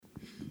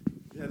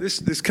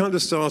This kind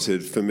of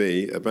started for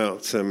me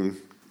about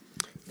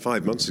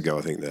 5 months ago,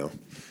 I think now.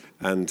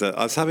 And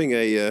I was having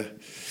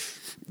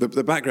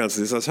the background to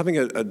this, I was having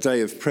a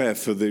day of prayer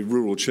for the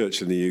rural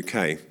church in the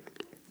UK.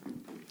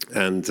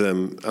 And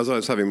as I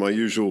was having my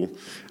usual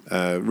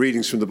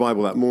readings from the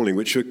Bible that morning,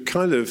 which are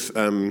kind of,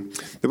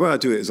 the way I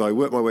do it is I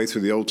work my way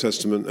through the Old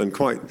Testament and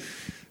quite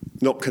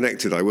not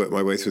connected, I work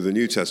my way through the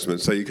New Testament.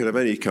 So you could have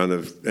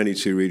any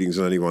two readings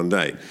on any one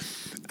day.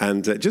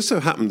 And it just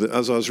so happened that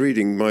as I was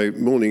reading my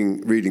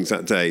morning readings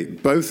that day,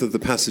 both of the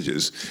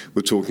passages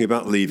were talking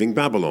about leaving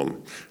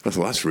Babylon. I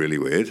thought, that's really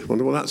weird. I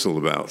wonder what that's all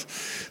about.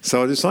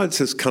 So I decided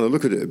to kind of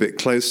look at it a bit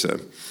closer.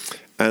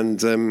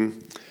 And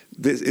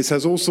it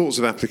has all sorts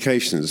of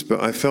applications, but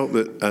I felt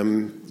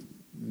that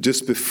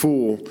just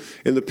before,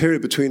 in the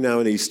period between now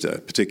and Easter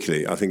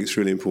particularly, I think it's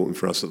really important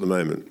for us at the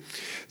moment.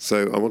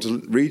 So I want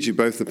to read you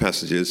both the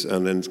passages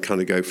and then kind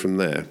of go from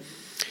there.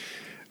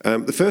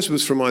 The first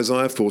was from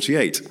Isaiah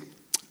 48.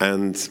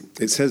 And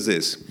it says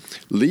this: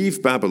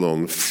 "Leave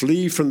Babylon,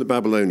 flee from the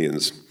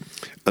Babylonians.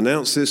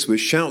 Announce this with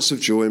shouts of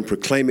joy and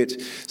proclaim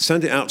it.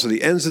 Send it out to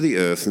the ends of the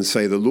earth and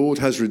say, the Lord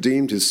has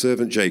redeemed his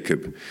servant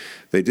Jacob.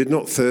 They did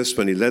not thirst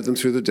when he led them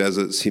through the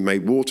deserts. He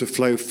made water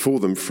flow for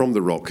them from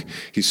the rock.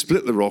 He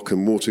split the rock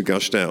and water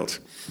gushed out."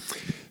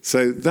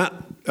 So that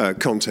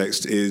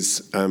context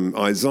is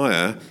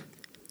Isaiah,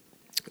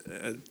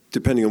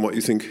 depending on what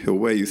you think or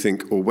where you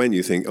think or when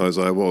you think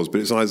Isaiah was.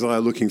 But it's Isaiah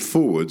looking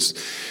forwards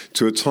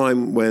to a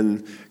time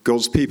when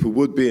God's people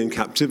would be in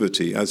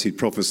captivity, as he'd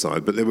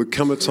prophesied. But there would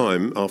come a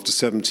time after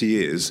 70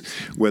 years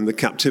when the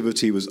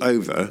captivity was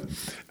over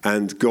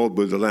and God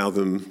would allow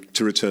them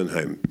to return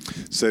home.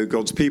 So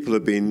God's people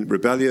had been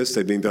rebellious.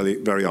 They'd been very,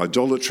 very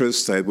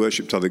idolatrous. They had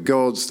worshipped other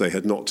gods. They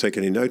had not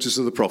taken any notice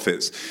of the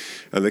prophets.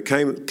 And there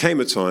came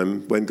a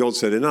time when God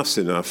said, enough's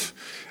enough.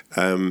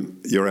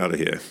 You're out of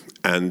here.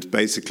 And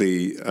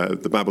basically,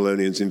 the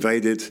Babylonians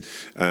invaded,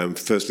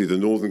 firstly the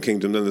northern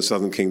kingdom, then the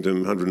southern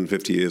kingdom,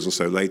 150 years or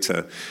so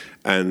later.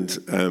 And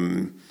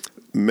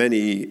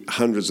many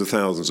hundreds of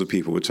thousands of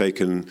people were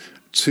taken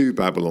to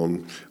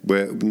Babylon,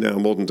 where now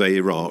modern-day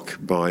Iraq,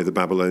 by the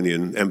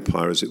Babylonian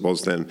Empire as it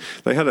was then.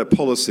 They had a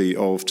policy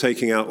of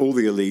taking out all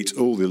the elite,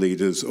 all the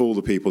leaders, all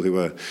the people who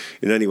were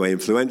in any way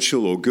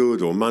influential or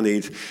good or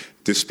moneyed,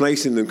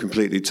 displacing them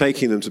completely,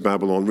 taking them to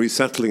Babylon,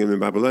 resettling them in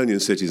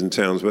Babylonian cities and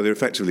towns where they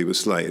effectively were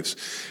slaves,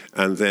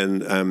 and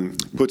then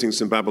putting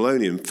some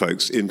Babylonian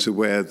folks into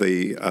where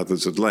the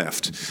others had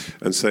left.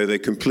 And so they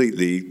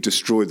completely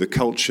destroyed the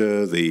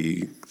culture,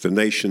 the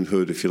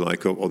nationhood, if you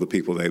like, of the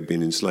people they had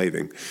been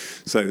enslaving.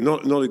 So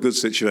not a good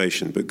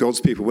situation, but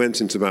God's people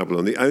went into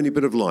Babylon. The only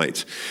bit of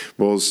light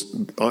was,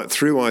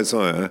 through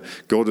Isaiah,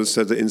 God had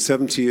said that in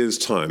 70 years'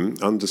 time,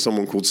 under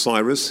someone called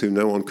Cyrus, who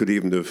no one could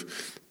even have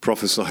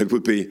prophesied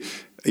would be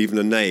even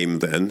a name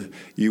then,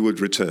 you would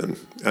return.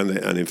 And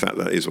in fact,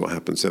 that is what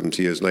happened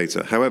 70 years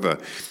later. However,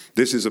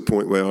 this is a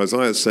point where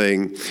Isaiah is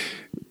saying,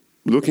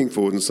 looking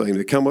forward and saying,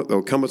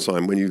 there'll come a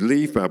time when you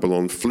leave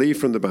Babylon, flee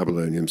from the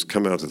Babylonians,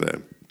 come out of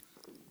there.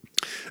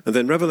 And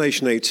then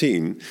Revelation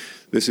 18,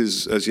 this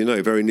is, as you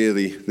know, very near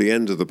the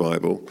end of the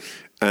Bible.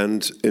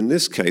 And in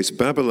this case,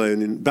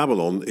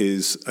 Babylon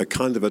is a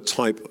kind of a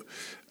type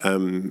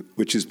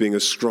which is being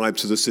ascribed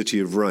to the city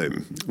of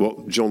Rome.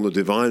 What John the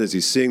Divine, as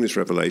he's seeing this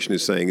revelation,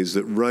 is saying is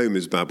that Rome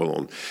is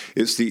Babylon.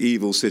 It's the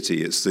evil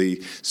city. It's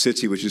the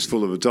city which is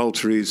full of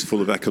adulteries,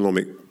 full of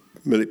economic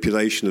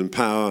manipulation and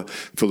power,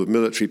 full of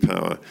military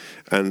power.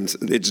 And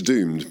it's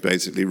doomed,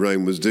 basically.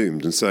 Rome was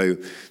doomed. And so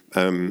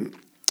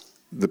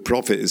the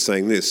prophet is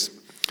saying this,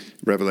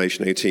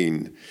 Revelation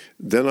 18,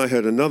 "Then I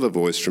heard another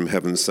voice from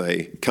heaven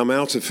say, 'Come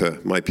out of her,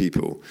 my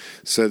people,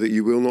 so that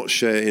you will not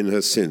share in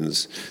her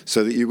sins,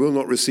 so that you will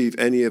not receive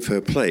any of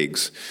her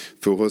plagues,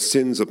 for her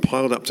sins are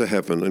piled up to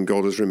heaven, and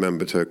God has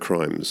remembered her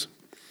crimes.'"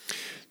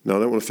 Now, I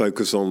don't want to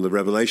focus on the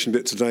Revelation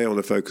bit today. I want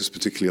to focus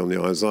particularly on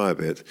the Isaiah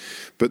bit.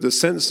 But the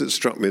sense that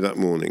struck me that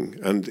morning,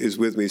 and is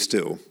with me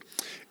still,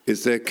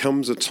 is there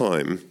comes a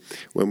time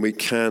when we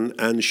can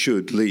and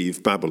should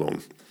leave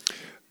Babylon.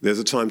 There's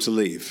a time to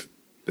leave.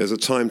 There's a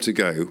time to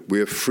go. We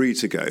are free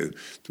to go.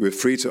 We're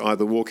free to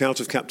either walk out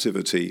of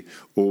captivity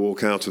or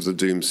walk out of the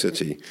doomed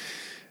city.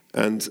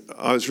 And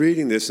I was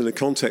reading this in a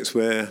context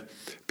where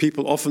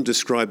people often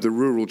describe the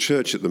rural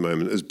church at the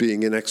moment as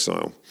being in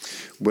exile,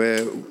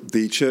 where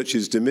the church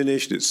is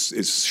diminished,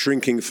 it's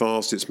shrinking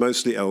fast, it's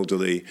mostly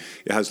elderly,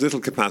 it has little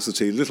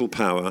capacity, little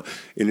power,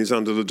 and is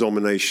under the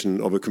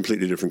domination of a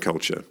completely different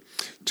culture,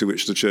 to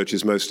which the church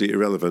is mostly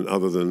irrelevant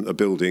other than a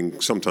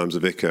building, sometimes a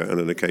vicar, and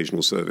an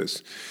occasional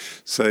service.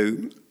 So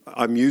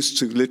I'm used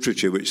to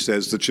literature which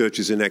says the church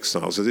is in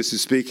exile. So this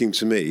is speaking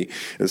to me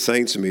and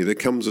saying to me there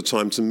comes a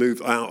time to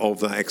move out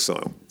of that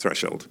exile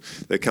threshold.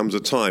 There comes a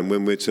time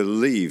when we're to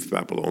leave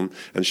Babylon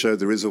and show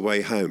there is a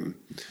way home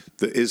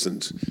that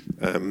isn't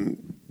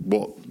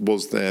what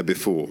was there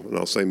before. And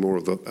I'll say more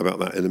about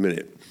that in a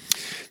minute.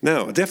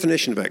 Now, a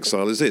definition of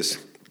exile is this.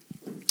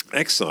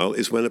 Exile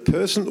is when a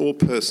person or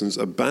persons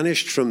are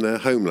banished from their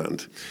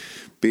homeland,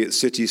 be it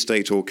city,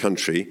 state, or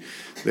country.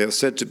 They are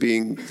said to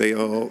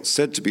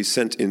be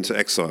sent into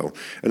exile.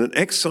 And an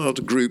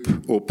exiled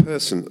group or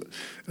person,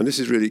 and this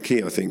is really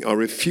key, I think, are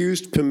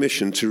refused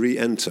permission to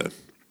re-enter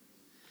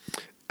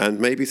and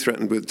may be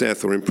threatened with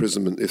death or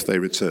imprisonment if they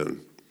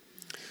return.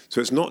 So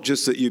it's not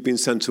just that you've been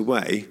sent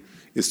away,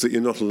 it's that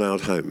you're not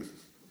allowed home.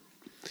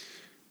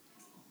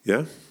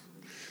 Yeah?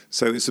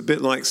 So it's a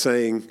bit like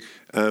saying,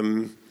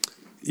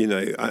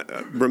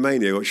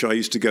 Romania, which I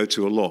used to go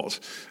to a lot,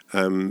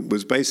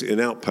 was basically an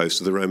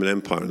outpost of the Roman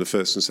Empire in the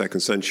 1st and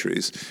 2nd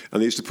centuries.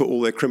 And they used to put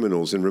all their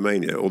criminals in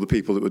Romania, or the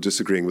people that were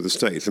disagreeing with the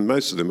state, and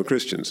most of them were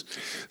Christians.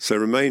 So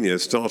Romania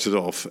started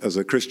off as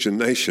a Christian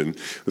nation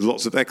with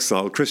lots of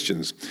exiled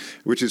Christians,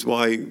 which is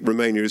why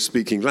Romania is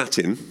speaking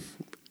Latin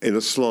in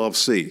a Slav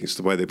sea, is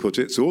the way they put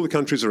it. So all the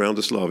countries around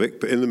are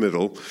Slavic, but in the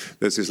middle,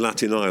 there's this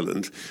Latin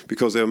island,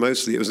 because it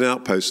was an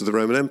outpost of the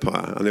Roman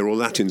Empire, and they were all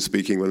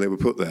Latin-speaking when they were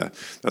put there.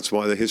 That's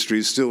why the history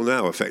is still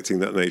now affecting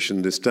that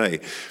nation this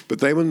day. But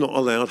they were not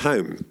allowed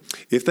home.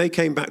 If they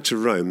came back to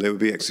Rome, they would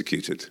be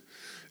executed.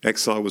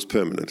 Exile was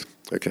permanent.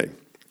 Okay.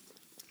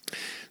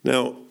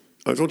 Now,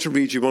 I want to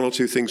read you one or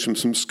two things from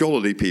some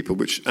scholarly people,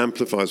 which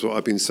amplifies what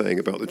I've been saying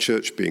about the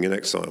church being in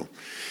exile.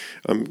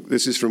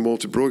 This is from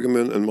Walter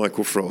Brueggemann and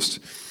Michael Frost,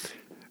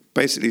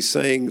 basically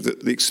saying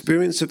that the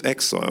experience of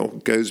exile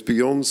goes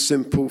beyond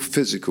simple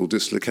physical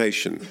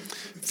dislocation.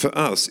 For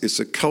us, it's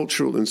a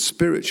cultural and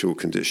spiritual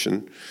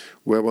condition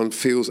where one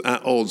feels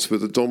at odds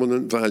with the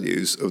dominant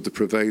values of the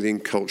prevailing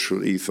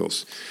cultural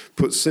ethos.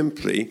 Put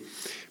simply,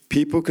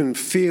 people can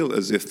feel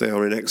as if they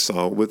are in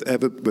exile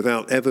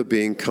without ever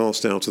being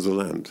cast out of the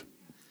land.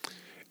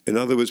 In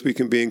other words, we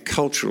can be in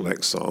cultural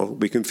exile.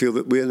 We can feel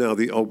that we're now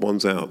the odd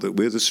ones out, that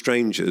we're the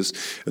strangers,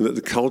 and that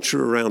the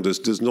culture around us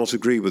does not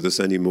agree with us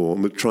anymore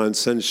and would try and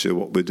censure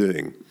what we're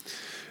doing.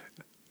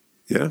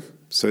 Yeah?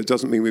 So it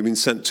doesn't mean we've been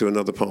sent to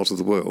another part of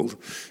the world.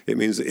 It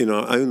means that in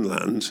our own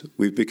land,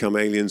 we've become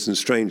aliens and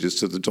strangers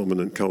to the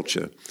dominant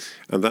culture.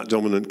 And that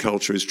dominant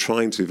culture is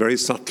trying to, very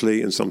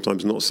subtly and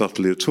sometimes not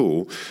subtly at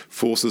all,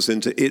 force us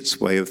into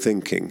its way of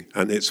thinking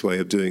and its way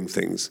of doing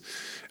things.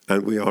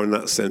 And we are, in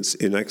that sense,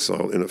 in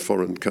exile in a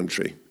foreign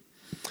country.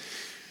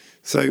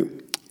 So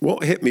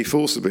what hit me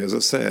forcibly, as I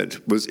said,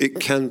 was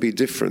it can be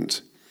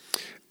different.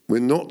 We're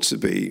not to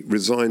be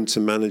resigned to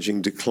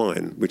managing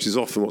decline, which is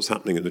often what's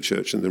happening in the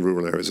church in the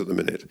rural areas at the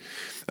minute,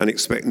 and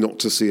expect not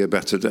to see a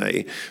better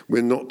day.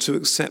 We're not to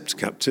accept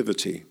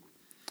captivity.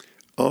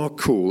 Our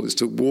call is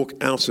to walk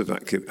out of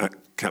that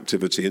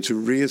captivity and to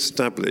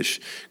re-establish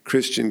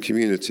Christian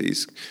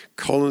communities,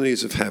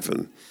 colonies of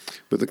heaven,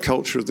 with the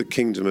culture of the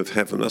kingdom of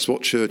heaven. That's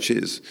what church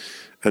is.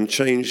 And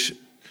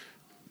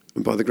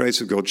by the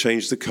grace of God,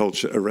 change the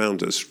culture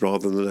around us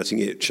rather than letting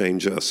it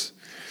change us.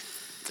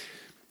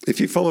 If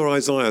you follow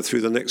Isaiah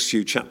through the next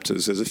few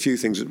chapters, there's a few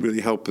things that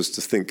really help us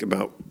to think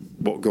about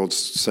what God's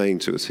saying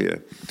to us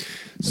here.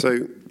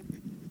 So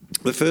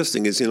the first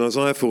thing is in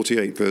Isaiah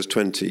 48, verse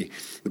 20,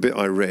 the bit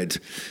I read,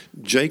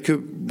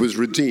 Jacob was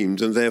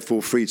redeemed and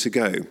therefore free to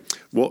go.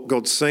 What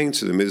God's saying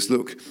to them is,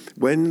 look,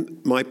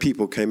 when my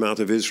people came out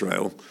of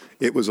Israel,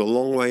 it was a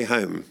long way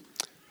home.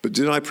 But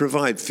did I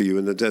provide for you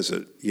in the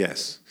desert?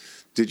 Yes.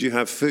 Did you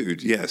have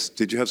food? Yes.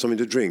 Did you have something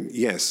to drink?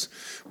 Yes.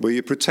 Were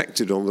you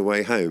protected on the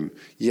way home?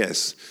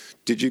 Yes.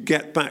 Did you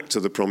get back to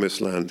the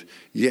promised land?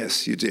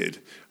 Yes, you did.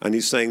 And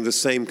he's saying the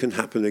same can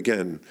happen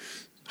again.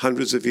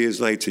 Hundreds of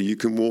years later, you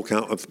can walk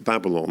out of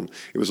Babylon.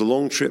 It was a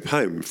long trip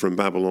home from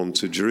Babylon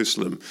to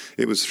Jerusalem.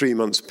 It was 3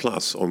 months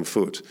plus on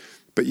foot.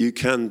 But you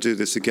can do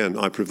this again.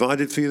 I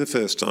provided for you the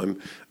first time.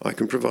 I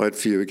can provide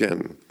for you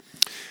again.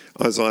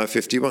 Isaiah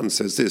 51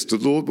 says this, the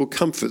Lord will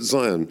comfort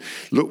Zion.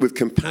 Look with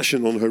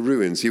compassion on her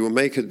ruins. He will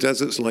make her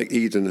deserts like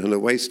Eden and a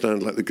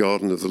wasteland like the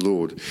garden of the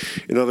Lord.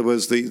 In other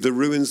words, the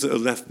ruins that are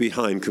left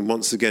behind can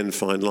once again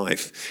find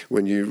life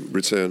when you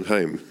return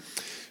home.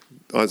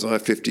 Isaiah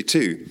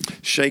 52,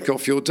 shake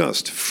off your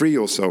dust, free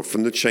yourself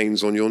from the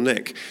chains on your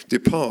neck.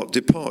 Depart,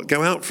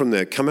 go out from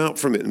there, come out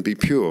from it and be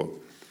pure.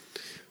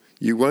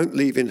 You won't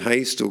leave in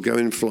haste or go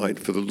in flight,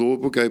 for the Lord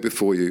will go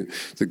before you.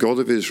 The God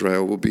of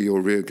Israel will be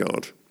your rear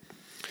guard.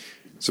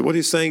 So what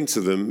he's saying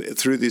to them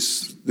through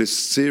this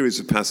series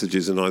of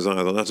passages in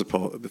Isaiah, the latter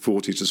part, the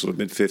 40 to sort of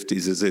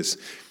mid-50s, is this.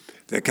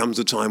 There comes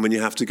a time when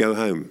you have to go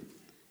home.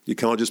 You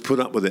can't just put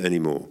up with it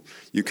anymore.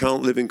 You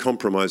can't live in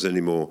compromise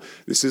anymore.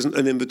 This isn't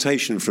an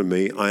invitation from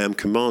me. I am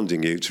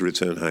commanding you to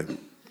return home.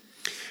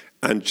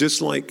 And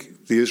just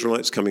like the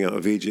Israelites coming out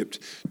of Egypt,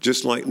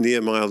 just like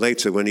Nehemiah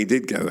later when he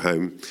did go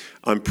home,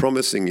 I'm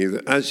promising you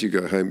that as you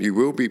go home, you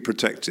will be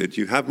protected.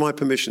 You have my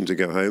permission to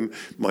go home,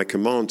 my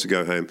command to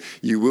go home.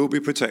 You will be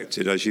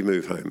protected as you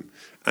move home,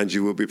 and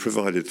you will be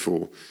provided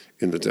for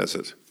in the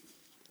desert.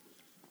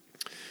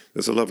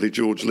 There's a lovely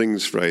George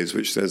Ling's phrase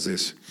which says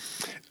this,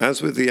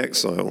 as with the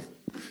exile,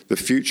 the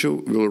future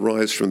will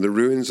arise from the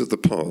ruins of the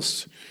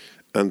past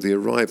and the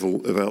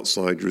arrival of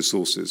outside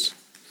resources.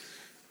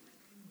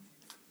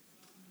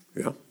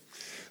 Yeah?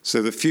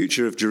 So the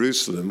future of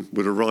Jerusalem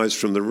would arise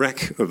from the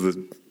wreck of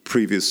the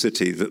previous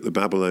city that the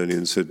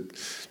Babylonians had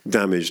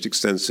damaged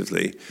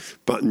extensively,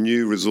 but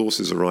new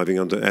resources arriving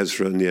under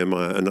Ezra and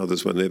Nehemiah and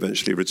others when they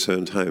eventually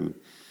returned home.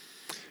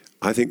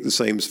 I think the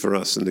same's for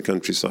us in the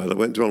countryside. I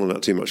won't dwell on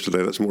that too much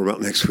today. That's more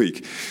about next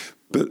week.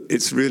 But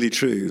it's really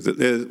true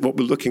that what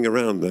we're looking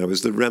around now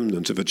is the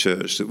remnant of a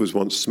church that was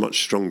once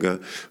much stronger,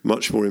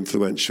 much more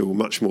influential,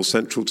 much more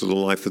central to the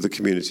life of the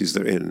communities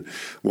they're in.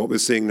 What we're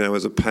seeing now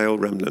is a pale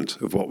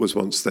remnant of what was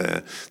once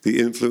there. The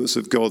influence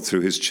of God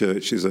through his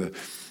church is a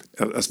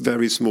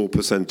very small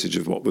percentage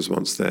of what was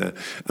once there.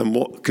 And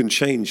what can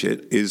change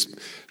it is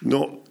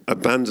not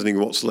abandoning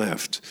what's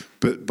left,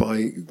 but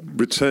by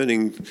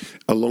returning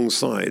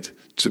alongside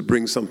to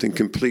bring something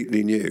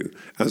completely new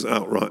as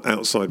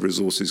outside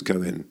resources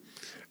go in.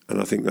 And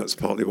I think that's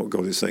partly what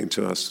God is saying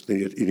to us.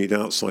 You need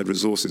outside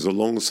resources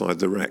alongside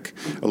the wreck,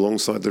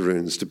 alongside the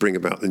ruins, to bring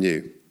about the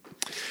new.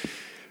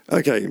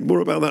 Okay,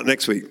 more about that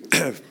next week.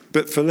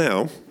 But for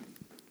now,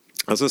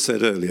 as I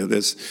said earlier,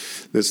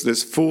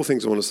 there's four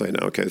things I want to say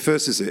now. Okay, the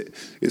first is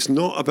it's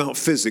not about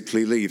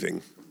physically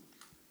leaving.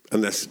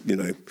 Unless,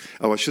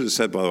 I should have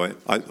said, by the way,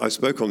 I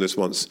spoke on this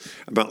once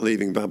about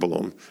leaving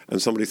Babylon,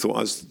 and somebody thought I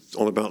was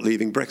on about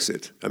leaving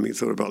Brexit.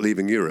 Thought about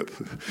leaving Europe,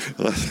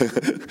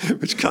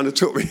 which kind of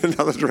took me in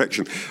another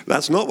direction.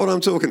 That's not what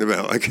I'm talking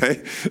about,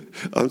 okay?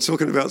 I'm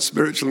talking about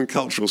spiritual and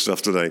cultural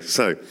stuff today.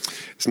 So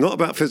it's not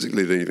about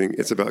physically leaving.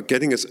 It's about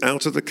getting us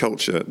out of the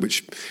culture,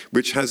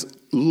 which has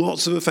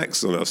lots of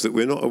effects on us that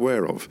we're not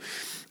aware of.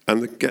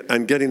 And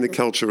getting the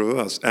culture of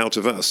us out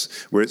of us,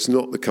 where it's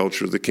not the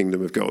culture of the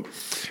kingdom of God.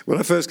 When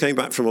I first came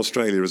back from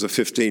Australia as a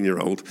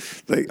 15-year-old,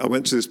 I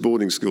went to this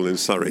boarding school in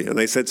Surrey, and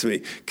they said to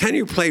me, "Can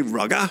you play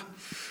rugger?"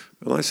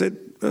 And I said,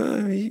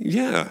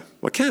 "Yeah,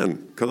 I can,"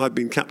 because I'd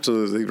been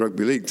captain of the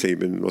rugby league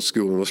team in my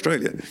school in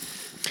Australia.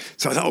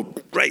 So I thought,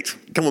 "Oh, great,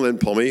 come on then,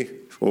 Pommy."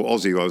 Or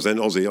Aussie, I was then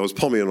Aussie. I was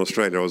Pommy in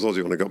Australia, I was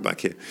Aussie when I got back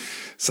here.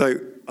 So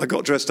I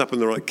got dressed up in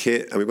the right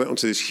kit, and we went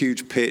onto this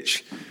huge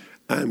pitch.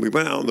 And we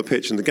went out on the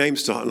pitch and the game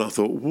started, and I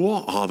thought,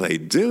 what are they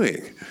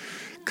doing?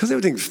 Because they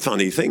were doing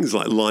funny things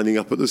like lining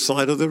up at the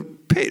side of the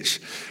pitch.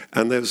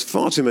 And there was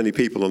far too many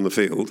people on the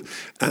field.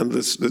 And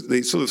the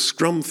sort of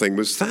scrum thing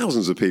was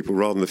thousands of people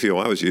rather than the few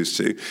I was used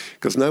to,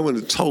 because no one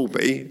had told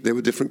me there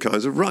were different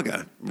kinds of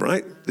rugger,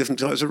 right? Different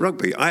types of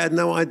rugby. I had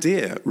no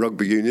idea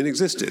rugby union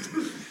existed.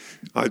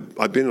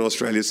 I'd been in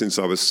Australia since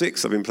I was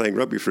 6. I've been playing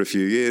rugby for a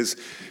few years.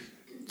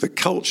 The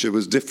culture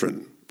was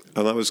different.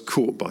 And I was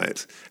caught by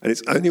it. And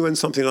it's only when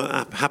something like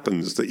that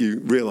happens that you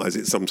realise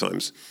it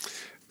sometimes.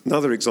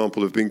 Another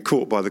example of being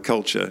caught by the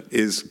culture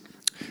is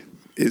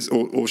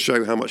or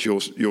show how much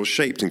you're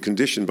shaped and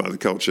conditioned by the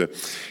culture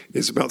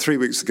is about 3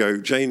 weeks ago,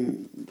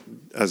 Jane,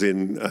 as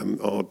in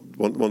our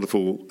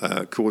wonderful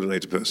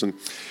coordinator person,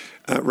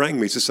 rang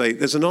me to say,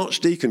 there's an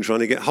archdeacon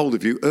trying to get hold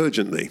of you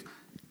urgently.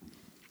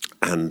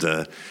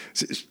 And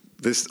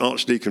this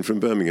archdeacon from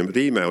Birmingham had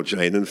emailed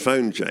Jane and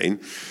phoned Jane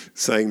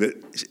saying that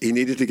he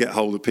needed to get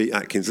hold of Pete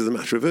Atkins as a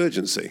matter of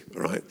urgency,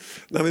 all right?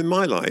 Now, in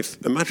my life,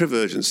 a matter of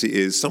urgency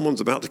is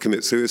someone's about to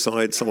commit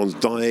suicide, someone's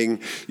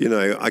dying.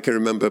 I can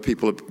remember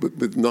people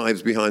with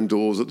knives behind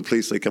doors at the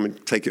police, they come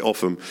and take it off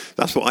them.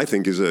 That's what I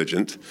think is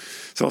urgent.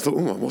 So I thought,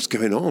 what's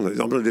going on?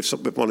 I'm going to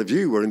live with one of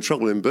you. We're in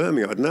trouble in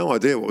Birmingham. I had no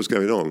idea what was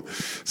going on.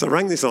 So I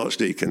rang this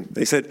archdeacon.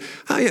 He said,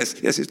 yes,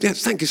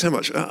 thank you so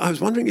much. I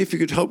was wondering if you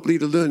could help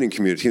lead a learning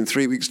community in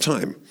 3 weeks'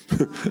 time.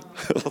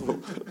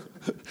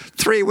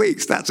 3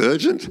 weeks, that's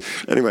urgent.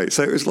 Anyway,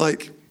 so it was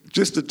like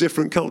just a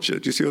different culture.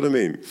 Do you see what I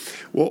mean?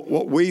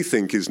 What we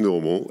think is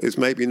normal is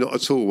maybe not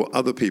at all what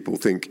other people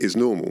think is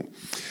normal.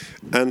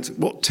 And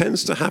what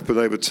tends to happen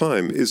over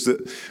time is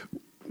that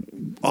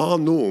our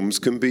norms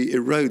can be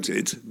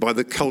eroded by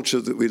the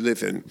culture that we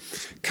live in.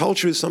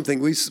 Culture is something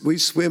we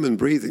swim and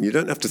breathe in. You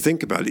don't have to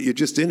think about it, you're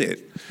just in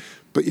it.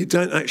 But you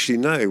don't actually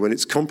know when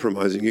it's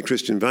compromising your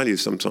Christian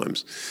values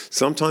sometimes.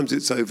 Sometimes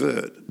it's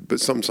overt, but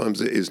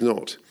sometimes it is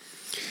not.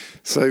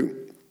 So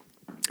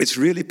it's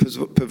really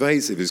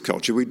pervasive, is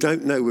culture. We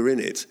don't know we're in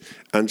it,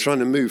 and trying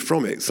to move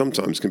from it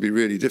sometimes can be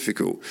really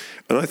difficult.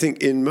 And I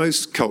think in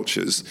most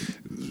cultures,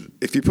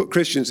 if you put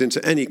Christians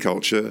into any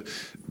culture,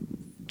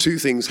 two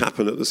things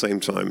happen at the same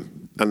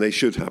time, and they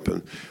should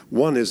happen.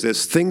 One is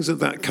there's things of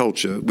that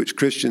culture which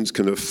Christians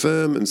can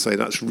affirm and say,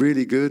 that's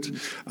really good.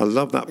 I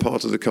love that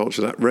part of the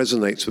culture. That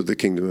resonates with the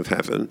kingdom of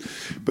heaven.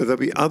 But there'll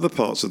be other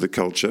parts of the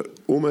culture,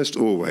 almost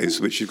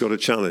always, which you've got to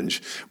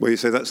challenge, where you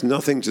say that's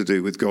nothing to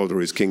do with God or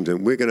his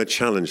kingdom. We're going to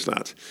challenge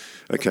that.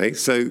 Okay,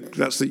 so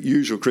that's the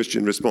usual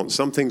Christian response.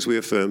 Some things we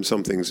affirm,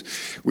 some things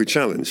we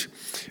challenge.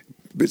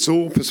 It's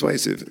all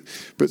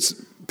pervasive, but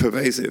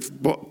pervasive.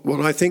 What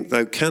I think,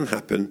 though, can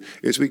happen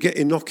is we get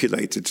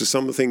inoculated to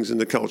some of the things in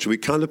the culture. We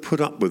kind of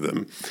put up with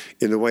them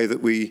in a way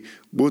that we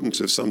wouldn't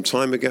have some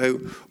time ago,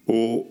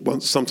 or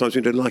sometimes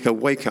we do like a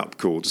wake-up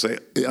call to say,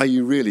 are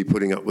you really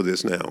putting up with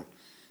this now?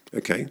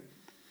 Okay?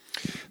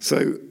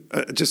 So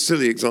just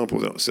silly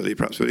examples, not silly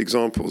perhaps, but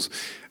examples.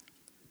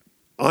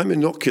 I'm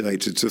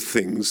inoculated to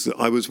things that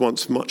I was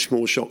once much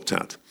more shocked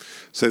at.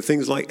 So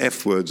things like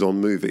F words on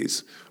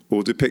movies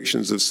or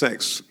depictions of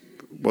sex,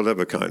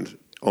 whatever kind.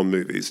 on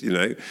movies, you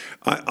know.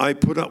 I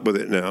put up with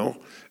it now,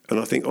 and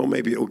I think, oh,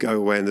 maybe it'll go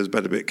away and there's a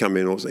better bit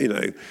coming, or, you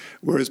know.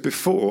 Whereas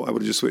before, I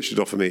would have just switched it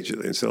off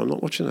immediately and said, I'm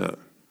not watching that.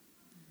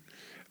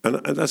 And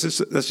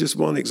that's just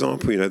one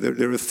example, you know.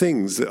 There are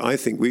things that I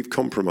think we've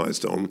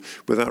compromised on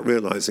without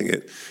realising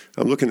it.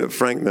 I'm looking at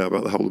Frank now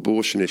about the whole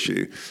abortion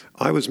issue.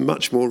 I was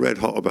much more red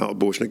hot about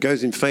abortion. It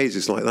goes in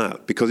phases like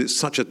that because it's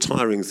such a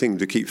tiring thing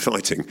to keep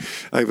fighting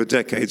over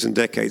decades and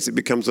decades. It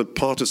becomes a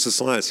part of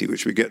society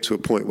which we get to a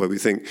point where we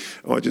think,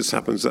 oh, it just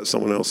happens that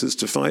someone else is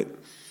to fight.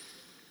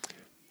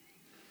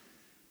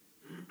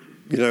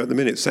 You know, at the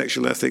minute,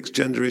 sexual ethics,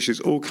 gender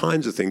issues, all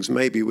kinds of things,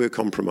 maybe we're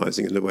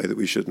compromising in the way that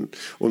we shouldn't,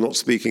 or not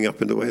speaking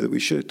up in the way that we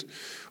should,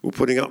 or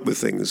putting up with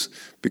things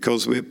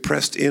because we're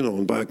pressed in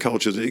on by a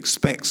culture that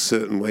expects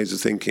certain ways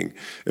of thinking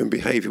and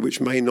behaviour which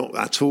may not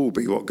at all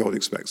be what God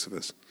expects of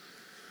us.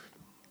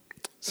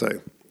 So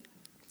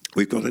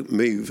we've got to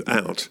move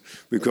out.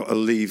 We've got to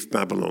leave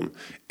Babylon.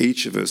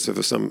 Each of us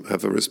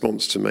have a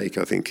response to make,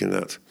 I think, in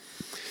that.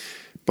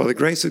 By the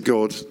grace of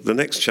God, the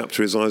next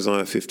chapter is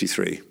Isaiah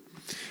 53.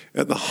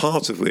 At the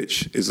heart of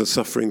which is a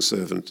suffering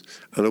servant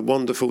and a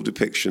wonderful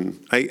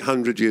depiction,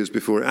 800 years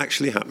before it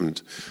actually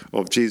happened,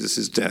 of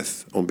Jesus'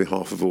 death on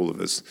behalf of all of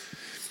us.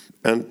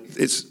 And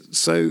it's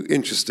so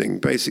interesting.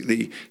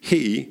 Basically,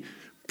 he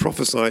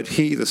prophesied,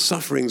 the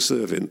suffering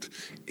servant,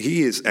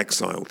 he is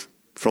exiled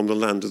from the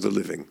land of the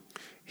living.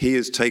 He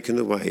is taken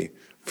away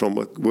from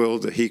a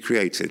world that he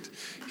created.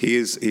 He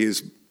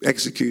is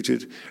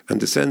executed and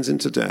descends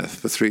into death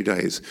for 3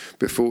 days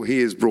before he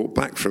is brought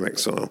back from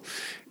exile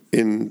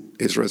in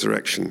his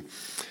resurrection.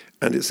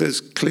 And it says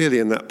clearly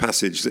in that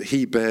passage that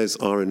he bears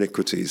our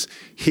iniquities.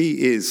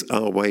 He is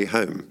our way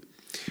home.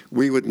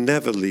 We would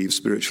never leave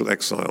spiritual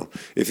exile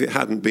if it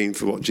hadn't been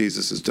for what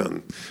Jesus has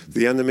done.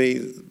 The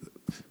enemy,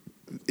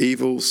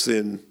 evil,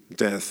 sin,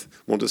 death,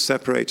 want to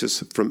separate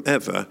us from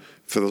ever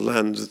for the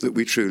land that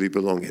we truly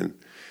belong in.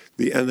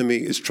 The enemy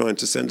is trying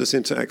to send us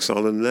into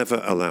exile and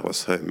never allow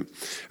us home.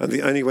 And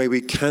the only way we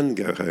can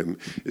go home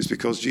is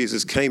because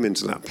Jesus came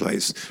into that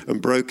place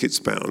and broke its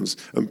bounds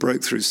and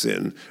broke through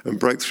sin and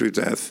broke through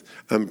death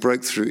and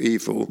broke through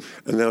evil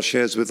and now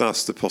shares with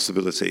us the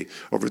possibility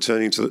of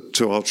returning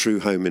to our true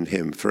home in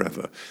him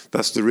forever.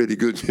 That's the really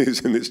good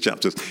news in this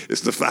chapter.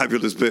 It's the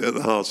fabulous bit at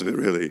the heart of it,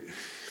 really.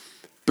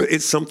 But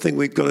it's something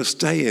we've got to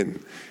stay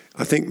in.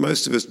 I think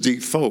most of us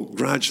default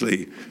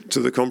gradually to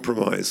the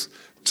compromise,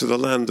 to the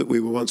land that we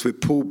were once. We're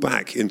pulled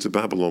back into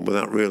Babylon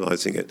without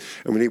realizing it.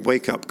 And we need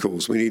wake-up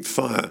calls. We need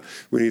fire.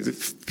 We need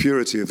the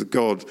purity of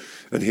God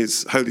and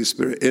his Holy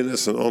Spirit in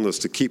us and on us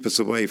to keep us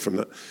away from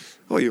that.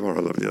 Oh, you are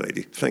a lovely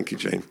lady. Thank you,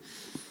 Jane.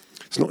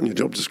 It's not in your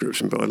job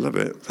description, but I love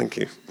it. Thank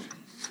you.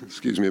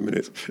 Excuse me a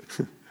minute.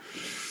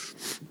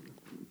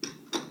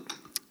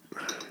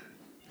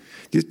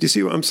 Do you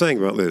see what I'm saying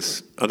about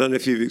this? I don't know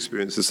if you've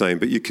experienced the same,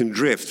 but you can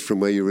drift from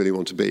where you really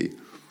want to be.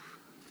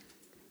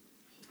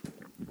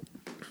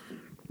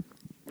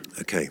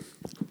 Okay.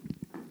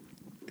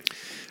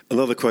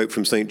 Another quote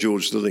from St.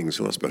 George the Ling,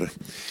 so that's better.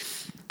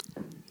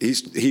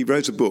 He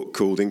wrote a book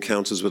called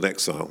Encounters with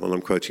Exile, and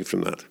I'm quoting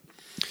from that.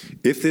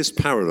 If this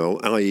parallel,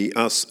 i.e.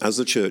 us as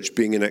a church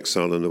being in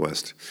exile in the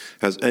West,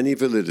 has any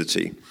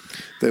validity,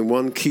 then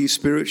one key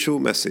spiritual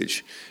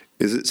message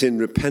is it's in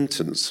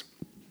repentance,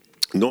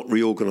 not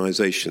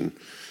reorganization,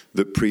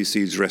 that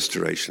precedes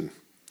restoration.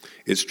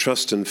 It's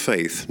trust and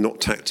faith,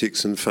 not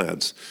tactics and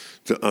fads,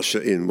 that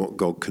usher in what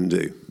God can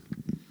do.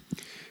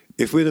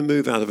 If we're to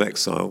move out of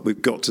exile,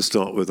 we've got to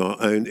start with our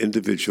own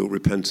individual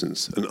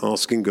repentance and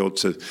asking God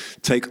to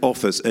take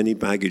off us any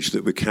baggage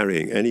that we're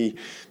carrying, any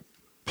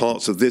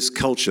parts of this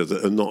culture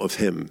that are not of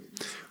him.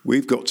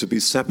 We've got to be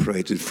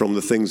separated from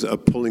the things that are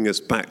pulling us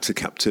back to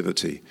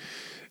captivity.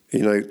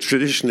 You know,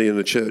 traditionally in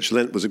the church,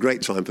 Lent was a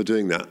great time for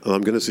doing that, and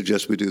I'm going to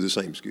suggest we do the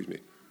same. Excuse me.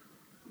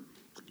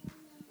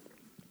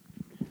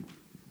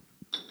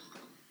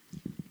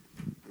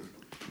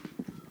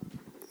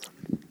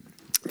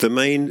 The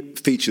main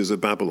features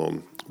of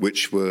Babylon,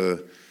 which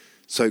were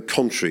so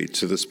contrary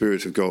to the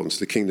Spirit of God and to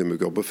the kingdom of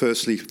God, were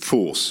firstly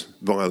force,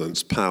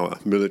 violence, power,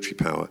 military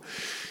power.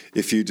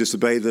 If you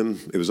disobey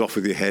them, it was off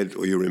with your head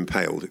or you were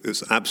impaled. It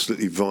was an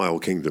absolutely vile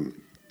kingdom.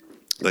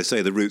 They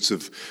say the roots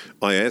of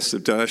IS,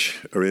 of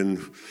Daesh, are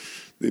in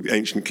the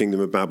ancient kingdom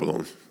of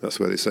Babylon. That's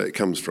where they say it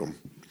comes from,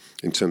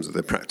 in terms of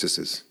their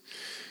practices.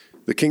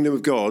 The kingdom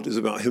of God is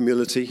about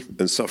humility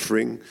and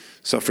suffering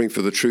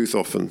for the truth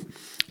often.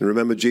 And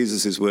remember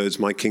Jesus' words,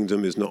 my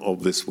kingdom is not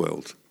of this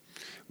world.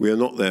 We are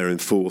not there in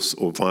force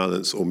or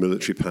violence or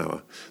military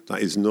power.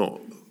 That is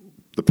not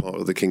the part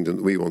of the kingdom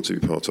that we want to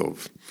be part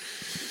of.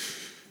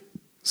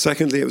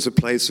 Secondly, it was a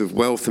place of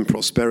wealth and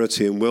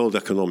prosperity and world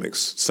economics,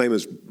 same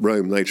as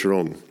Rome later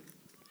on.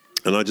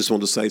 And I just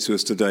want to say to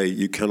us today,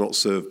 you cannot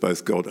serve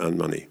both God and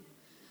money.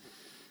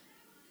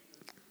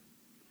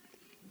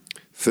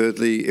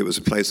 Thirdly, it was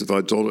a place of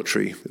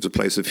idolatry. It was a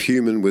place of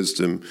human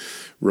wisdom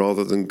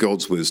rather than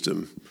God's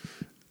wisdom.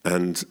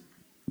 And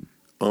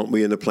aren't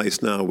we in a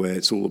place now where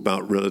it's all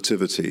about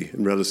relativity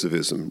and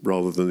relativism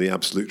rather than the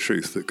absolute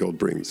truth that God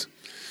brings?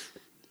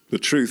 The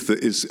truth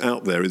that is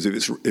out there is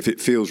if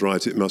it feels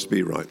right, it must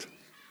be right.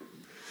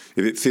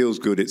 If it feels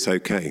good, it's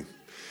okay.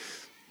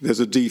 There's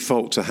a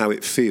default to how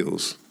it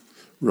feels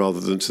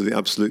rather than to the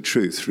absolute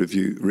truth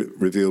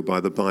revealed by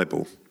the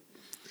Bible.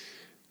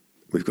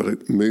 We've got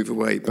to move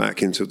away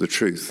back into the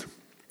truth.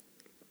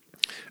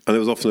 And there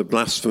was often a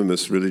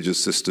blasphemous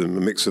religious system,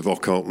 a mix of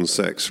occult and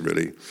sex,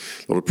 really.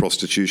 A lot of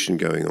prostitution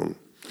going on.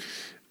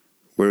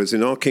 Whereas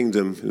in our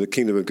kingdom, in the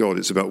kingdom of God,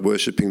 it's about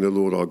worshipping the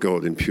Lord our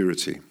God in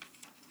purity.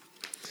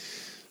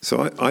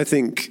 So I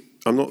think,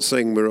 I'm not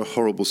saying we're a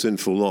horrible,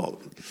 sinful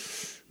lot,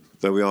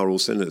 though we are all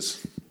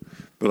sinners.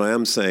 But I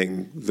am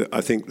saying that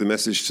I think the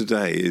message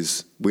today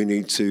is we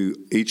need to,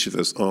 each of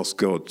us, ask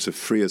God to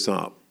free us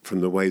up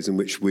from the ways in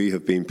which we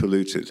have been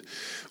polluted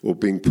or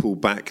being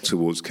pulled back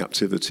towards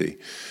captivity,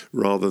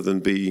 rather than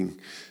being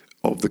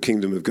of the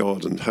kingdom of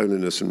God and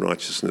holiness and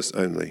righteousness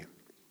only.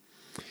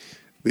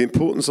 The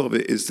importance of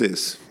it is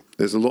this.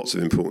 There's lots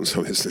of importance,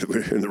 obviously, that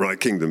we're in the right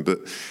kingdom, but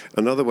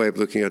another way of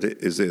looking at it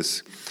is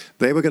this.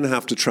 They were going to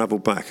have to travel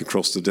back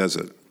across the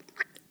desert.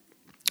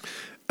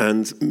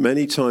 And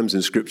many times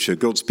in Scripture,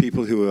 God's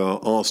people who are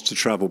asked to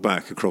travel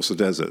back across the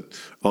desert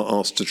are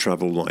asked to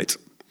travel light.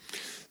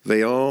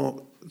 They are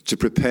to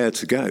prepare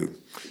to go. Do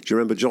you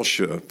remember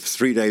Joshua,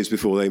 3 days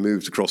before they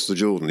moved across the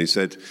Jordan? He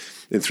said,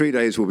 in 3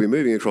 days we'll be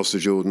moving across the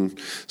Jordan,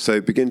 so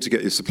begin to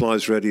get your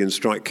supplies ready and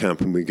strike camp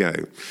and we go.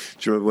 Do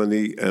you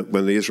remember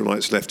when the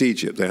Israelites left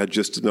Egypt, they had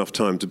just enough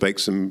time to bake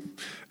some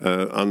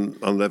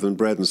unleavened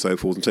bread and so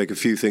forth and take a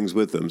few things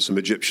with them, some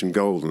Egyptian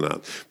gold and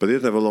that, but they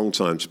didn't have a long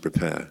time to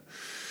prepare.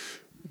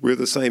 We're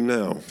the same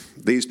now.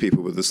 These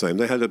people were the same.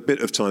 They had a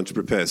bit of time to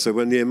prepare. So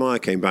when Nehemiah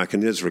came back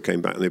and Ezra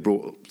came back and they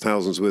brought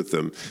thousands with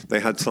them, they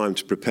had time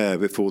to prepare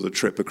before the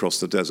trip across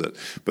the desert.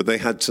 But they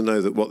had to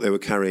know that what they were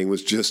carrying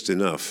was just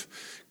enough,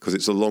 because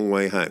it's a long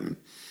way home.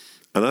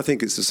 And I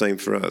think it's the same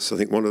for us. I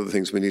think one of the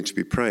things we need to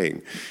be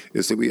praying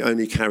is that we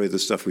only carry the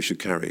stuff we should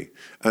carry,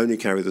 only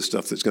carry the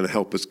stuff that's going to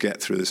help us get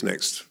through this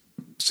next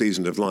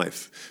season of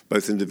life,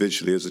 both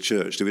individually as a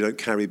church, that we don't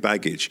carry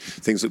baggage,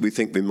 things that we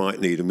think we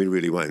might need and we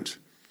really won't.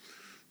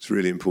 It's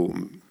really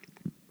important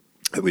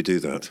that we do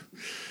that.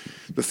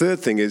 The third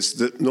thing is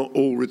that not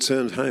all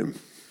returned home.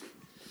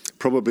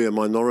 Probably a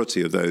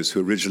minority of those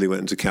who originally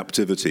went into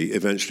captivity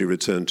eventually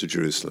returned to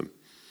Jerusalem.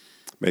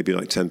 Maybe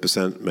like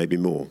 10%, maybe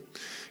more.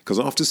 Because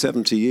after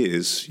 70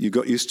 years, you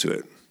got used to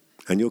it,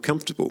 and you're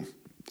comfortable,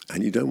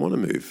 and you don't want to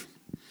move.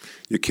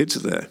 Your kids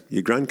are there.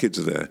 Your grandkids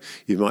are there.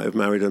 You might have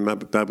married a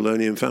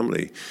Babylonian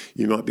family.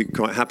 You might be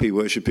quite happy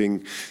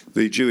worshipping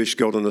the Jewish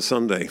God on a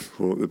Sunday,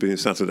 or it would be a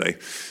Saturday,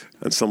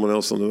 and someone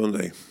else on the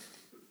Monday.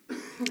 Do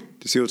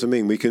you see what I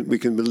mean? We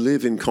can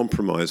live in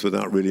compromise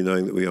without really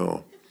knowing that we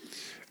are.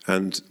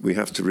 And we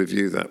have to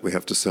review that. We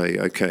have to say,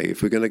 okay,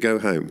 if we're going to go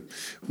home,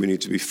 we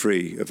need to be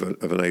free of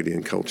an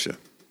alien culture.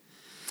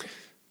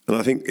 And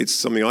I think it's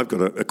something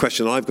a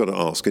question I've got to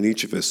ask, and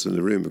each of us in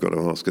the room have got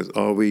to ask, is,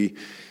 are we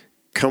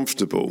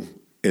comfortable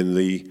in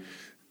the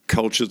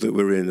culture that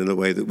we're in a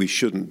way that we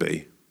shouldn't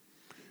be?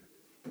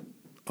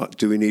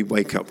 Do we need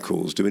wake-up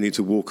calls? Do we need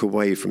to walk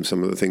away from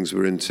some of the things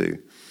we're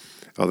into?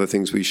 Are there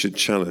things we should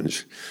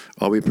challenge?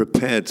 Are we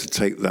prepared to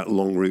take that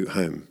long route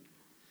home?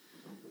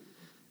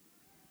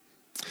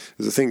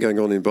 There's a thing going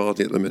on in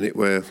Bardney at the minute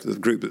where the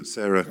group that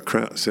Sarah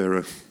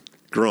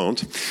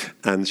Grant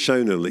and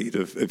Shona lead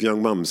of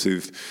young mums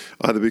who've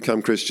either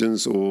become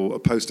Christians or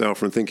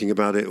post-alpha and thinking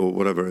about it or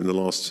whatever in the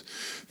last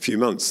few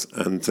months.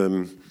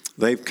 And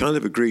they've kind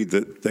of agreed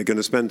that they're going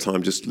to spend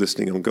time just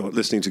listening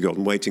to God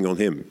and waiting on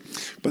him.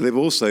 But they've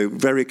also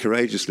very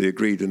courageously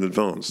agreed in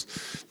advance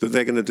that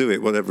they're going to do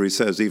it, whatever he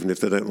says, even if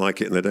they don't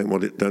like it and they don't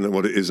know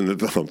what it is in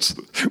advance,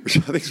 which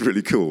I think is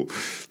really cool.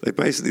 They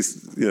basically,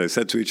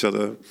 said to each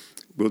other,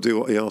 we'll do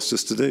what he asked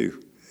us to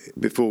do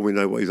before we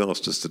know what he's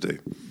asked us to do,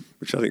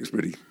 which I think is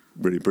really,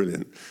 really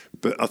brilliant.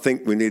 But I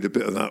think we need a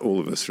bit of that, all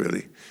of us,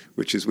 really,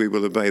 which is we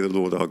will obey the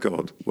Lord our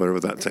God, wherever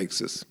that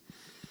takes us.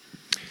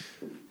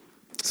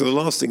 So the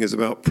last thing is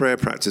about prayer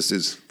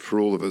practices for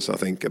all of us, I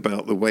think,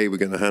 about the way we're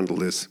going to handle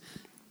this.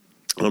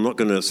 I'm not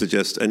going to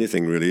suggest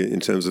anything, really, in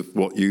terms of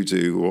what you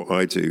do or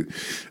I do,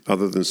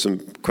 other than some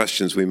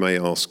questions we may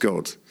ask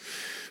God.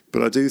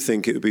 But I do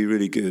think it would be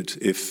really good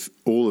if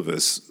all of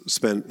us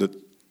spent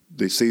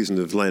the season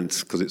of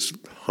Lent, because it's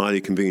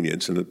highly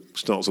convenient and it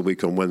starts a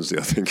week on Wednesday,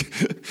 I think,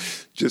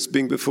 just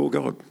being before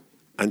God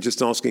and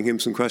just asking him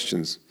some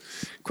questions.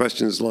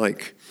 Questions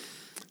like,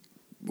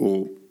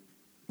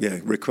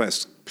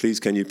 request, please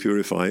can you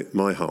purify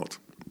my heart?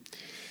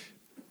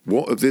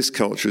 What of this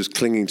culture is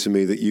clinging to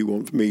me that you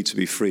want me to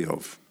be free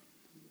of?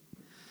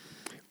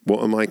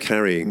 What am I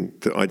carrying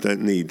that I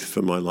don't need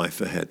for my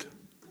life ahead?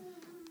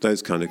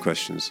 Those kind of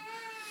questions.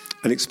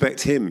 And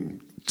expect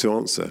him to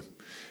answer.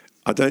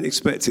 I don't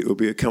expect it will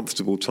be a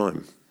comfortable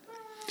time,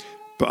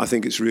 but I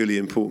think it's really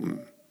important.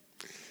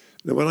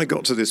 Now, when I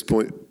got to this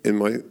point in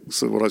what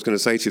I was going to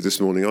say to you this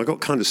morning, I got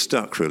kind of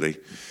stuck, really,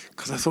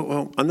 because I thought,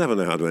 well, I never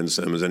know how to end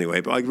sermons anyway,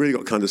 but I really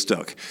got kind of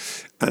stuck.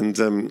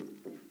 And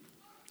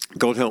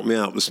God helped me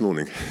out this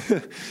morning.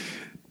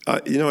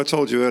 I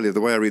told you earlier,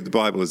 the way I read the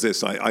Bible is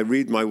this. I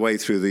read my way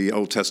through the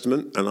Old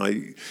Testament, and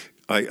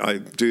I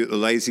do it the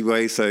lazy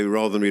way, so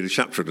rather than read a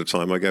chapter at a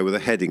time, I go with a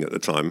heading at a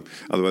time.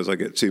 Otherwise, I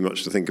get too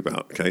much to think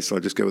about, okay? So I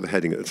just go with a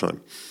heading at a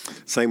time.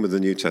 Same with the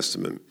New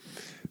Testament.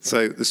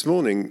 So this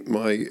morning,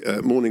 my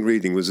morning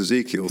reading was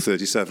Ezekiel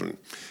 37,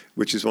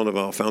 which is one of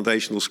our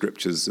foundational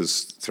scriptures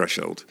as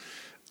Threshold.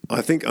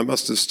 I think I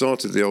must have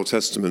started the Old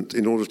Testament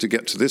in order to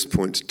get to this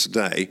point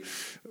today,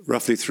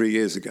 roughly 3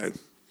 years ago.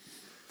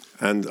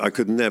 And I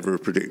could never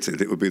have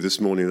predicted it would be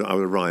this morning that I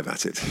would arrive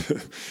at it.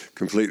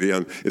 Completely.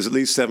 It's at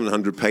least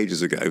 700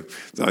 pages ago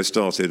that I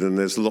started, and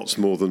there's lots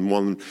more than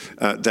one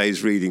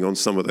day's reading on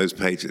some of those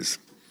pages.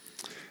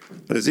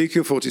 And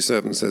Ezekiel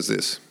 47 says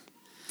this: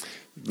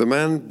 "The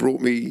man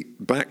brought me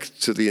back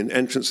to the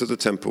entrance of the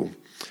temple,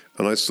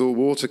 and I saw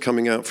water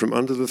coming out from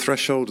under the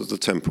threshold of the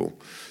temple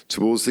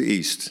towards the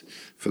east,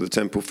 for the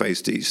temple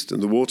faced east.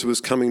 And the water was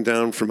coming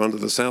down from under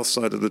the south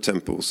side of the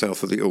temple,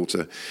 south of the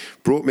altar,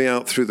 brought me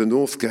out through the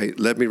north gate,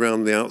 led me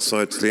round the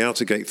outside to the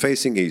outer gate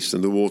facing east,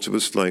 and the water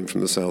was flowing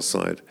from the south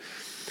side.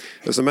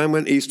 As the man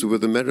went eastward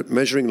with the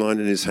measuring line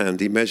in his hand,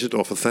 he measured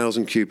off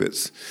 1,000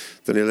 cubits.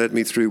 Then he led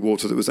me through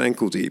water that was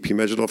ankle deep. He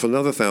measured off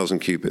another 1,000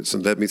 cubits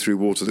and led me through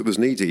water that was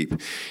knee deep.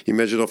 He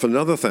measured off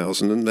another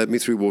 1,000 and led me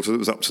through water that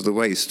was up to the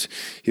waist.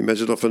 He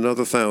measured off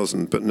another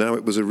 1,000, but now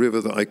it was a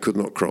river that I could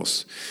not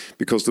cross,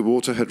 because the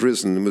water had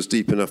risen and was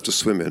deep enough to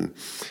swim in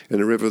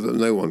a river that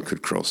no one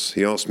could cross.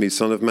 He asked me,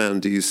 'Son of man,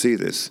 do you see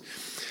this?'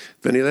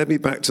 Then he led me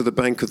back to the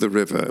bank of the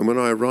river, and when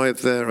I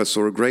arrived there, I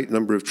saw a great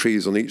number of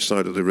trees on each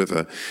side of the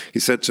river. He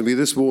said to me,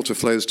 'This water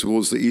flows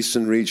towards the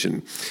eastern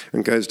region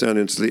and goes down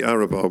into the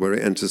Arabah, where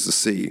it enters the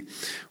sea.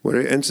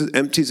 Where it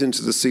empties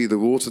into the sea, the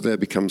water there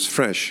becomes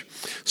fresh.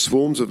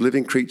 Swarms of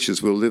living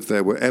creatures will live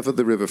there wherever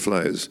the river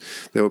flows.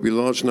 There will be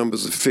large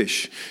numbers of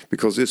fish,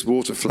 because this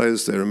water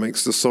flows there and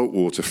makes the salt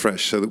water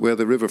fresh, so that where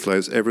the river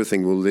flows,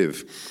 everything will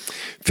live.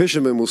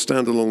 Fishermen will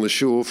stand along the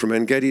shore. From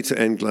En-Gedi to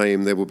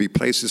En-Glaim, there will be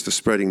places for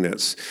spreading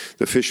nets.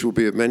 The fish will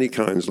be of many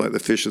kinds, like the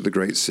fish of the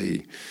great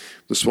sea.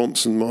 The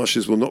swamps and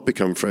marshes will not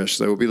become fresh.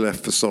 They will be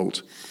left for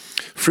salt.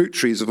 Fruit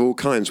trees of all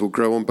kinds will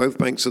grow on both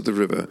banks of the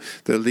river.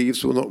 Their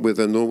leaves will not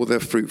wither, nor will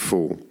their fruit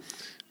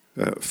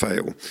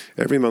fail.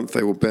 Every month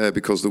they will bear,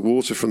 because the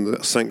water from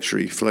the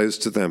sanctuary flows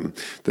to them.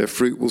 Their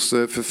fruit will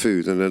serve for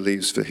food, and their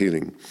leaves for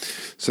healing."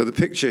 So the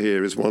picture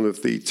here is one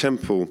of the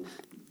temple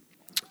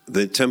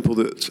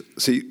that,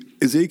 see,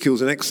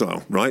 Ezekiel's in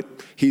exile, right?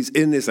 He's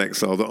in this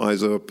exile that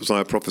Isaiah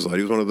prophesied.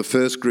 He was one of the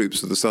first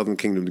groups of the southern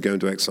kingdom to go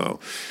into exile.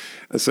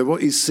 And so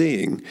what he's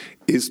seeing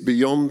is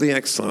beyond the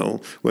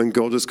exile, when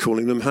God is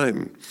calling them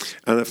home,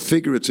 and a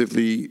figurative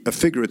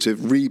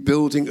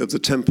rebuilding of the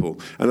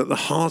temple. And at the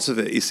heart of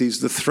it, he sees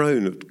the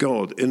throne of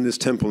God in this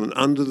temple, and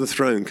under the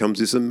throne comes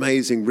this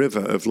amazing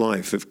river of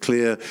life, of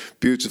clear,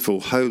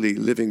 beautiful, holy,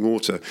 living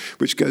water,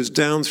 which goes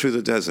down through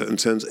the desert and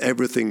turns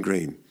everything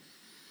green.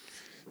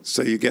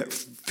 So you get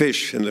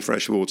fish in the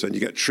fresh water, and you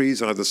get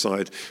trees either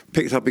side.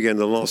 Picked up again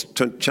the last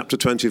chapter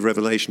 20 of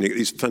Revelation. You get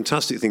these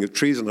fantastic thing of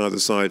trees on either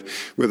side,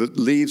 where the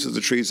leaves of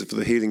the trees are for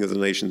the healing of the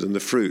nations, and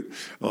the fruit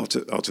are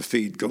to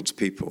feed God's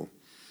people.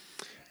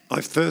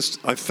 I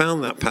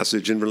found that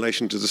passage in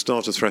relation to the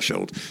start of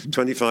Threshold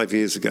 25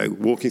 years ago,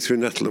 walking through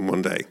Nettleton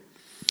one day.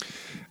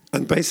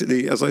 And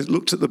basically, as I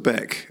looked at the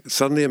beck,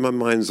 suddenly in my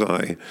mind's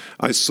eye,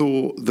 I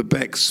saw the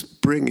beck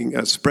spreading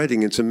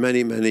into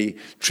many, many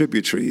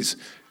tributaries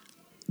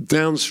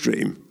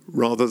downstream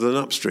rather than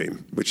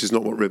upstream, which is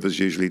not what rivers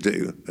usually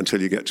do until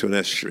you get to an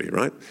estuary,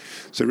 right?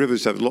 So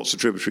rivers have lots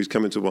of tributaries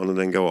come into one and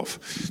then go off.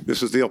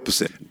 This was the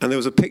opposite. And there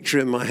was a picture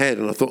in my head,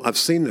 and I thought, I've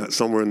seen that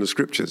somewhere in the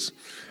scriptures.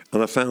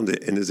 And I found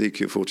it in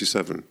Ezekiel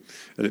 47.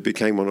 And it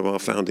became one of our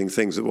founding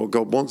things, that what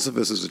God wants of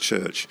us as a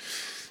church,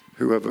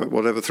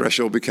 whatever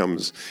Threshold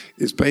becomes,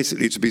 is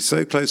basically to be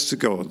so close to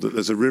God that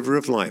there's a river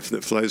of life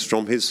that flows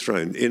from his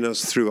throne, in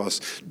us, through us,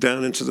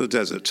 down into the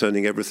desert,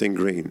 turning everything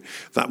green.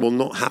 That will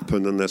not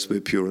happen unless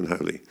we're pure and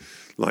holy,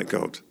 like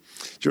God.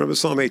 Do you remember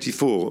Psalm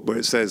 84, where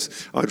it says,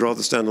 "I'd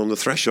rather stand on the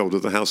threshold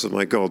of the house of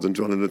my God than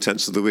dwell in the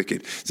tents of the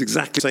wicked"? It's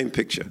exactly the same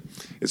picture.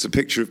 It's a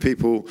picture of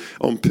people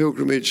on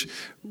pilgrimage,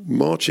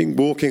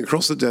 walking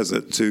across the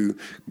desert to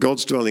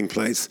God's dwelling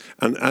place,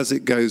 and as they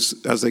go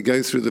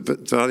through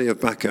the valley of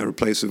Baca, a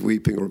place of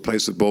weeping or a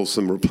place of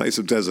balsam or a place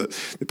of desert,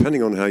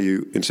 depending on how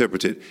you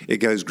interpret it, it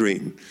goes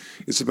green.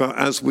 It's about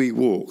as we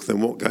walk,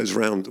 then what is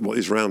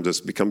round us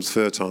becomes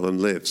fertile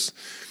and lives.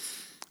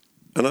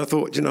 And I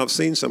thought, I've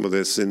seen some of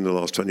this in the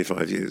last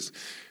 25 years.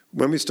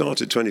 When we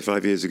started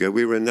 25 years ago,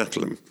 we were in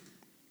Nettleton,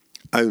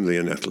 only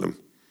in Nettleton,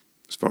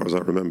 as far as I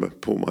remember.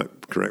 Paul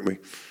might correct me.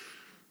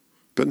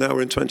 But now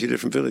we're in 20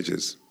 different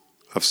villages.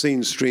 I've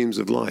seen streams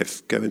of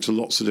life go into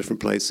lots of different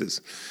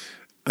places.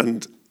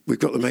 And we've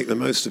got to make the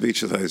most of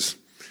each of those.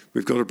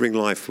 We've got to bring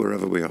life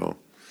wherever we are.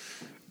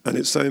 And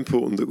it's so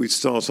important that we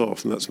start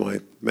off, and that's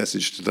my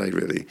message today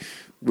really,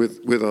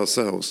 with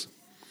ourselves.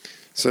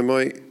 So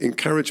my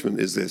encouragement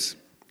is this: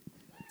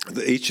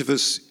 that each of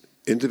us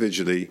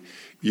individually,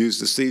 use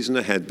the season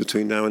ahead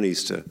between now and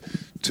Easter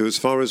to, as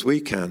far as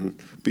we can,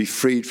 be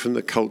freed from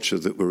the culture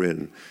that we're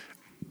in.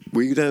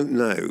 We don't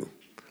know.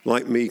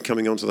 Like me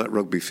coming onto that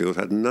rugby field,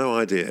 had no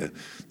idea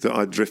that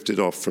I'd drifted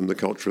off from the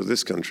culture of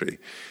this country.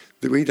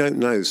 That we don't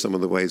know some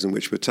of the ways in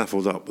which we're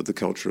taffled up with the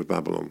culture of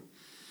Babylon.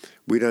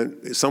 We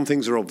don't. Some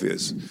things are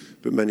obvious,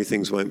 but many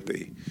things won't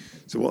be.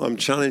 So what I'm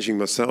challenging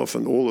myself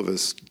and all of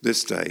us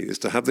this day is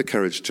to have the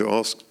courage to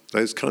ask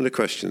those kind of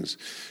questions.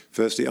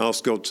 Firstly,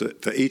 ask God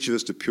for each of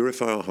us to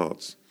purify our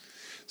hearts.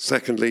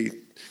 Secondly,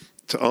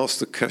 to ask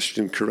the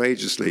question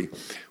courageously,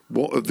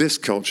 what of this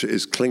culture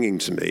is clinging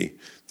to me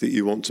that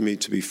you want me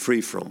to be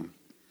free from?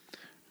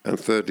 And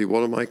thirdly,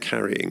 what am I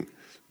carrying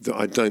that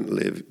I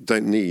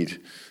don't need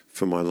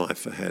for my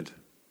life ahead?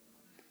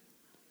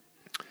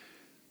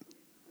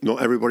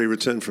 Not everybody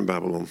returned from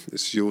Babylon.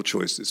 It's your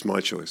choice, it's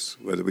my choice,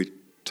 whether we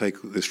take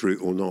this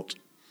route or not.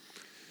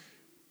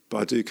 But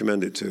I do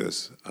commend it to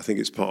us. I think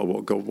it's part of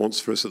what God wants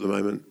for us at the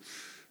moment.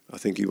 I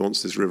think he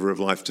wants this river of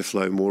life to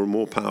flow more and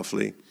more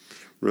powerfully.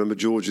 Remember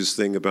George's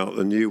thing about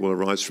the new will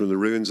arise from the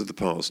ruins of the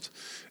past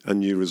and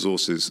new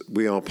resources.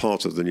 We are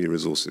part of the new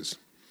resources.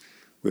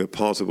 We are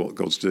part of what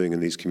God's doing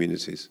in these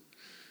communities.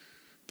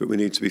 But we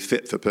need to be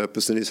fit for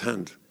purpose in his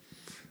hand.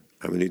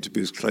 And we need to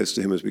be as close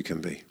to him as we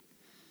can be.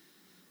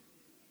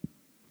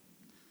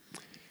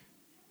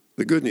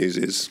 The good news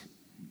is,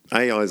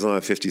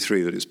 Isaiah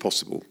 53, that it's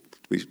possible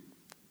to be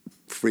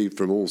freed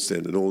from all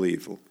sin and all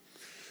evil.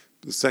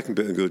 The second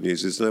bit of good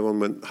news is no one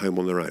went home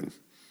on their own.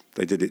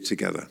 They did it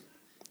together.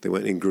 They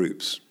went in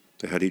groups.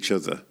 They had each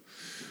other.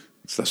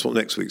 So that's what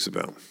next week's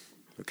about.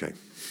 Okay.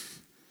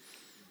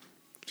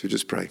 So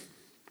just pray.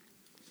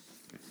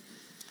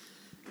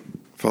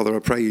 Father, I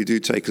pray you do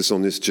take us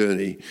on this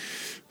journey.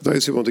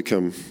 Those who want to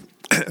come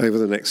over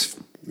the next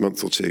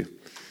month or two,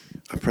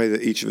 I pray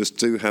that each of us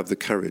do have the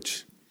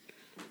courage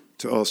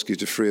to ask you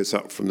to free us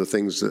up from the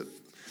things that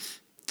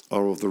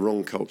are of the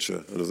wrong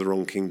culture and of the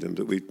wrong kingdom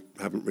that we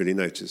haven't really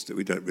noticed, that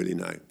we don't really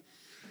know.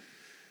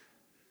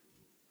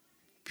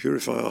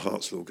 Purify our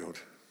hearts, Lord God.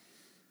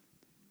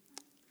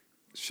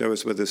 Show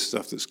us where there's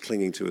stuff that's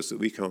clinging to us that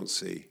we can't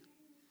see.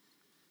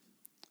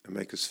 And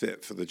make us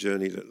fit for the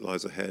journey that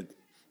lies ahead,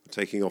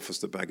 taking off us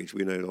the baggage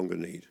we no longer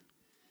need.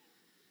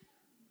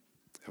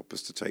 Help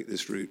us to take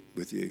this route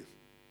with you.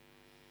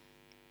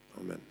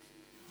 Amen.